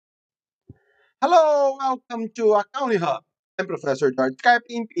Hello, welcome to Accounting Hub. I'm Professor George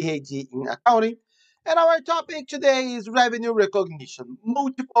Carpin, PhD in Accounting, and our topic today is revenue recognition,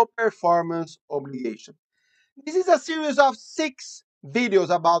 multiple performance obligation. This is a series of 6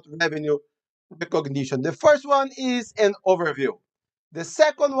 videos about revenue recognition. The first one is an overview. The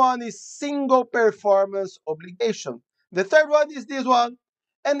second one is single performance obligation. The third one is this one.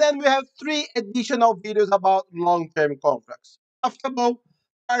 And then we have 3 additional videos about long-term contracts. Profitable,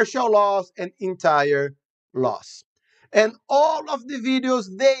 partial loss, and entire loss. And all of the videos,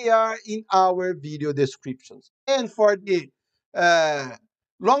 they are in our video descriptions. And for the uh,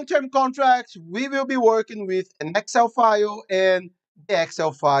 long-term contracts, we will be working with an Excel file, and the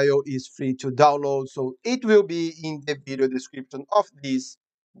Excel file is free to download, so it will be in the video description of these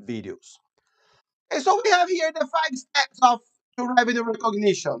videos. Okay, so we have here the 5 steps of to revenue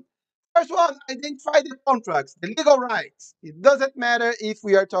recognition. First one, identify the contracts, the legal rights. It doesn't matter if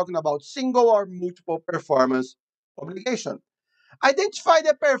we are talking about single or multiple performance obligation. Identify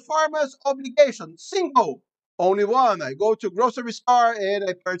the performance obligation. Single, only one. I go to grocery store and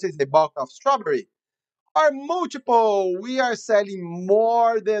I purchase a box of strawberry. Or multiple, we are selling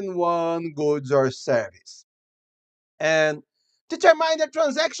more than one goods or service. And determine the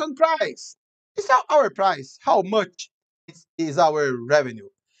transaction price. It's not our price. How much is our revenue?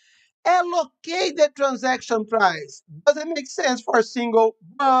 Allocate the transaction price. Doesn't make sense for a single,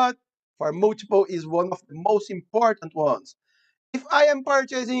 but for multiple is one of the most important ones. If I am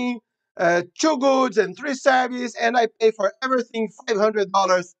purchasing 2 goods and 3 services and I pay for everything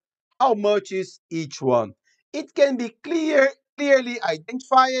 $500, how much is each one? It can be clearly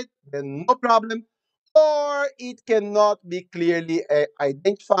identified, then no problem, or it cannot be clearly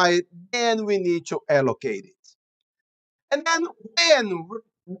identified, then we need to allocate it. And then when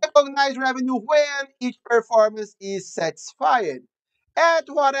recognize revenue when each performance is satisfied at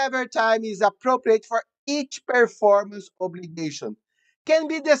whatever time is appropriate for each performance obligation. Can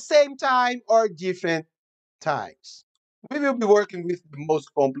be the same time or different times. We will be working with the most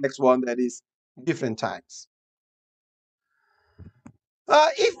complex one, that is different times.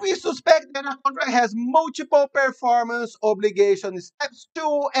 If we suspect that a contract has multiple performance obligations, steps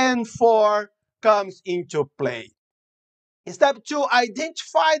 2 and 4 comes into play. Step 2,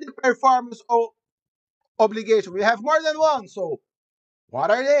 identify the performance obligation. We have more than one, so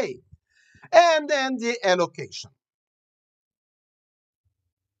what are they? And then the allocation.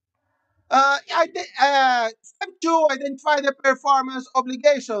 Step 2, identify the performance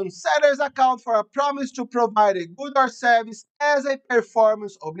obligation. Sellers account for a promise to provide a good or service as a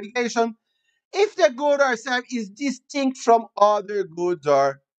performance obligation if the good or service is distinct from other goods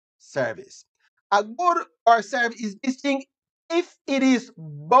or service. A good or service is distinct if it is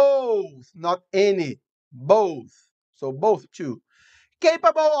both, not any, both. So both too.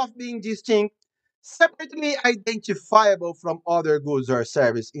 Capable of being distinct, separately identifiable from other goods or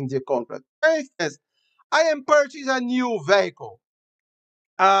service in the contract. For instance, I am purchasing a new vehicle.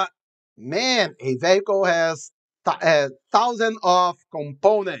 Uh, Man, a vehicle has thousands of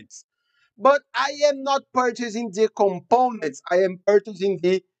components, but I am not purchasing the components. I am purchasing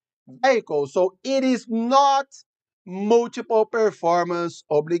the vehicle. So it is not multiple performance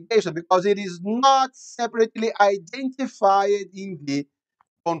obligation because it is not separately identified in the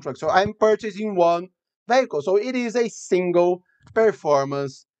contract. So I'm purchasing one vehicle. So it is a single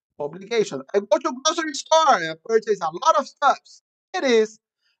performance obligation. I go to grocery store and I purchase a lot of stuff. It is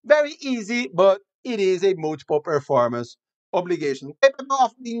very easy, but it is a multiple performance obligation capable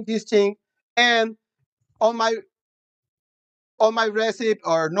of being distinct. And on my receipt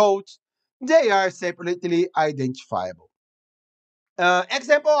or notes, they are separately identifiable.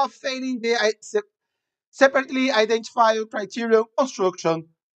 Example of failing the separately identifiable criteria construction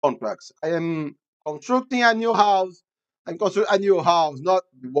contracts. I am constructing a new house. I'm constructing a new house, not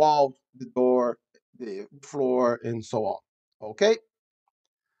the walls, the door, the floor, and so on. Okay.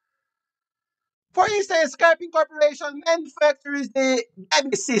 For instance, Scarpin Corporation manufactures the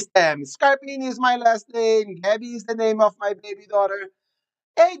Gabby system. Scarpin is my last name. Gabby is the name of my baby daughter.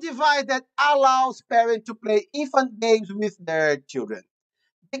 A device that allows parents to play infant games with their children.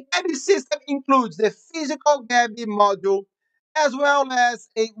 The Gabby system includes the physical Gabby module as well as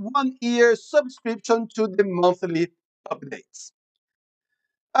a 1 year subscription to the monthly updates.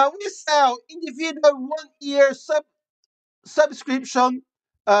 We sell individual 1 year subscription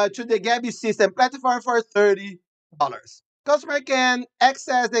to the Gabby system platform for $30. Customer can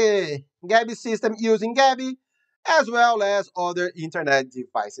access the Gabby system using Gabby as well as other internet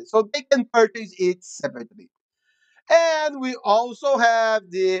devices. So they can purchase it separately. And we also have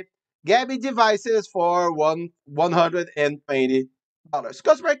the Gabby devices for $120.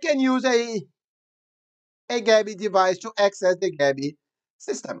 Customer can use a a Gabby device to access the Gabby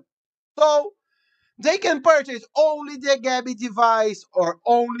system. So they can purchase only the Gabby device or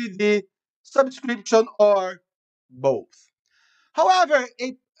only the subscription or both. However,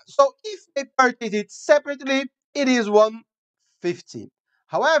 so if they purchase it separately, it is 150.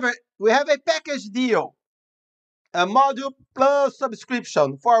 However, we have a package deal, a module plus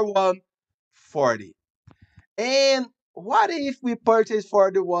subscription for 140. And what if we purchase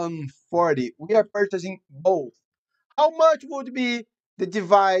for the 140? We are purchasing both. How much would be the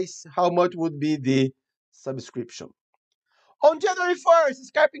device? How much would be the subscription? On January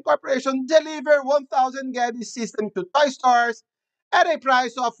 1st, Skype Incorporation delivered 1,000 Gabby system to Toy Stores at a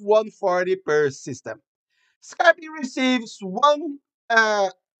price of 140 per system. Skype receives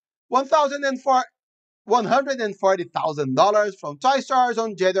 $140,000 from Toy Stores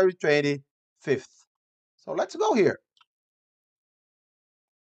on January 25th. So let's go here.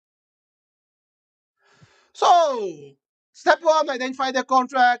 So, step one, identify the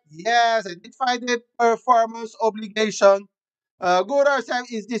contract. Yes, identify the performance obligation. Good or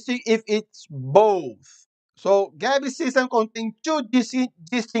service is distinct if it's both. So, Gabby system contains two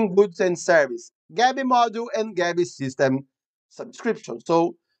distinct goods and service. Gabby module and Gabby system subscription.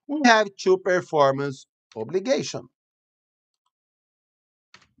 So, we have two performance obligation.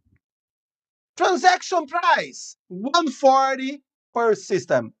 Transaction price, 140 per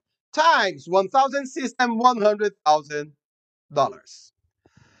system times 1,000 system, $100,000.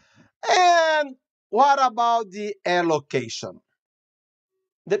 And what about the allocation?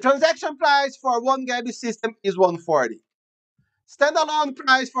 The transaction price for one Gabby system is 140. Standalone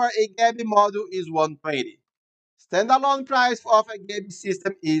price for a Gabby module is 120. Standalone price of a Gabby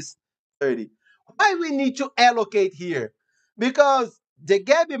system is 30. Why we need to allocate here? Because the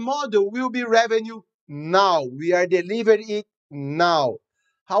Gabby module will be revenue now. We are delivering it now.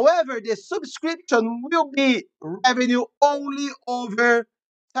 However, the subscription will be revenue only over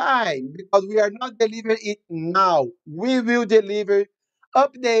time because we are not delivering it now. We will deliver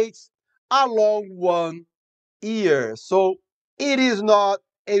updates along 1 year. So it is not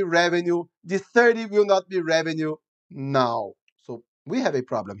a revenue. The 30 will not be revenue now. So we have a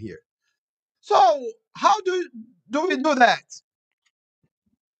problem here. So how do we do that?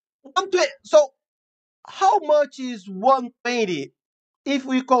 So how much is 120 if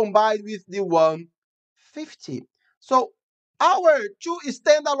we combine with the 150? So our two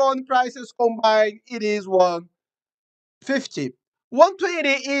standalone prices combined, it is 150. 120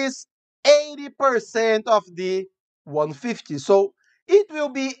 is 80% of the 150. So it will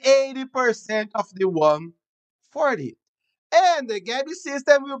be 80% of the 140. And the Gabby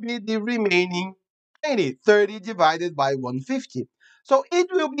system will be the remaining 20, 30 divided by 150. So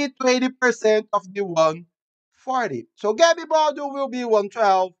it will be 20% of the 140. So Gabby module will be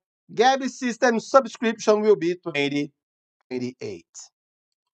 112. Gabby system subscription will be 2028.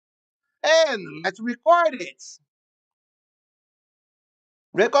 And let's record it.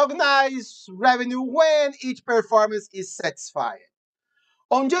 Recognize revenue when each performance is satisfied.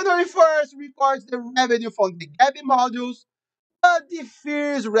 On January 1st, records the revenue from the Gabby modules but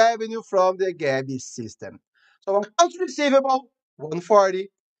defers revenue from the Gabby system. So accounts receivable,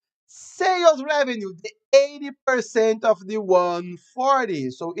 140. Sales revenue, the 80% of the 140.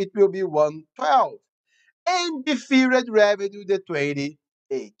 So it will be 112. And deferred revenue, the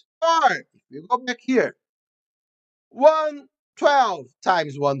 28. Or, if we go back here, 112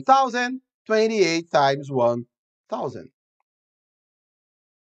 times 1,000, 28 times 1,000.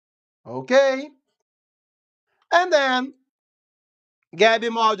 Okay? And then Gabby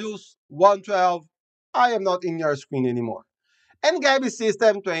modules, 112. I am not in your screen anymore. And Gabby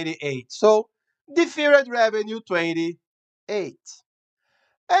system, 28. So deferred revenue, 28.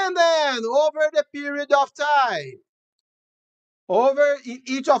 And then over the period of time, over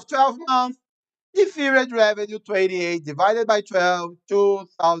each of 12 months, deferred revenue, 28 divided by 12,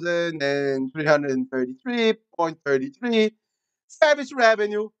 2,333.33. Service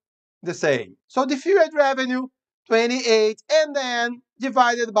revenue, the same. So deferred revenue, 28, and then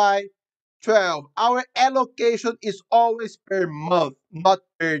divided by 12. Our allocation is always per month, not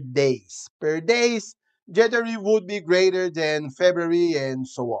per days. Per days, January would be greater than February and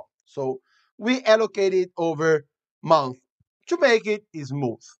so on. So we allocate it over month to make it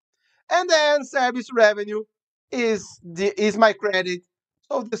smooth. And then service revenue is my credit,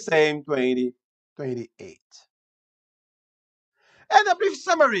 so the same 2028. And a brief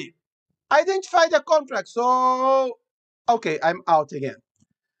summary. Identify the contract. So, okay, I'm out again.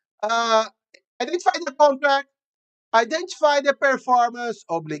 Uh, Identify the contract, identify the performance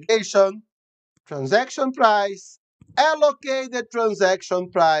obligation, transaction price, allocate the transaction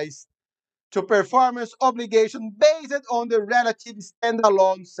price, to performance obligation based on the relative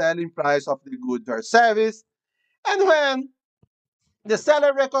standalone selling price of the goods or service. And when the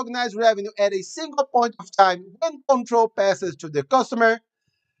seller recognizes revenue at a single point of time when control passes to the customer,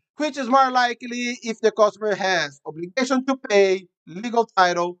 which is more likely if the customer has obligation to pay, legal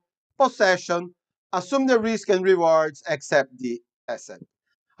title, possession, assume the risk and rewards, accept the asset.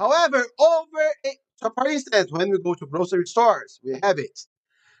 However, so for instance, when we go to grocery stores, we have it,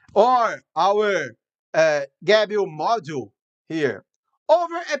 or our Gabriel module here.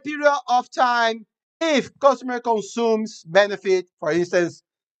 Over a period of time, if customer consumes benefit, for instance,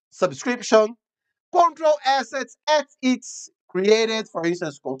 subscription, control assets as it's created, for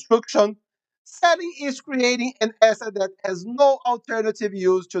instance, construction, selling is creating an asset that has no alternative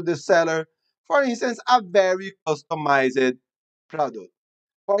use to the seller, for instance, a very customized product.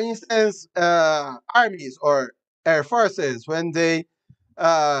 For instance, armies or air forces, when they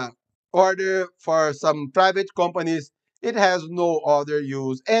uh, order for some private companies, it has no other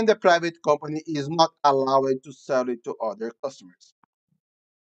use, and the private company is not allowed to sell it to other customers.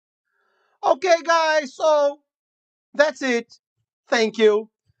 Okay, guys, so that's it. Thank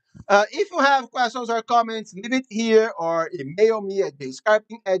you. If you have questions or comments, leave it here or email me at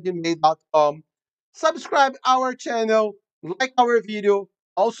jscarping@gmail.com. Subscribe our channel, like our video,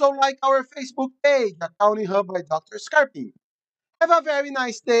 also like our Facebook page, Accounting Hub by Dr. Scarping. Have a very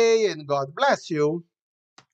nice day and God bless you.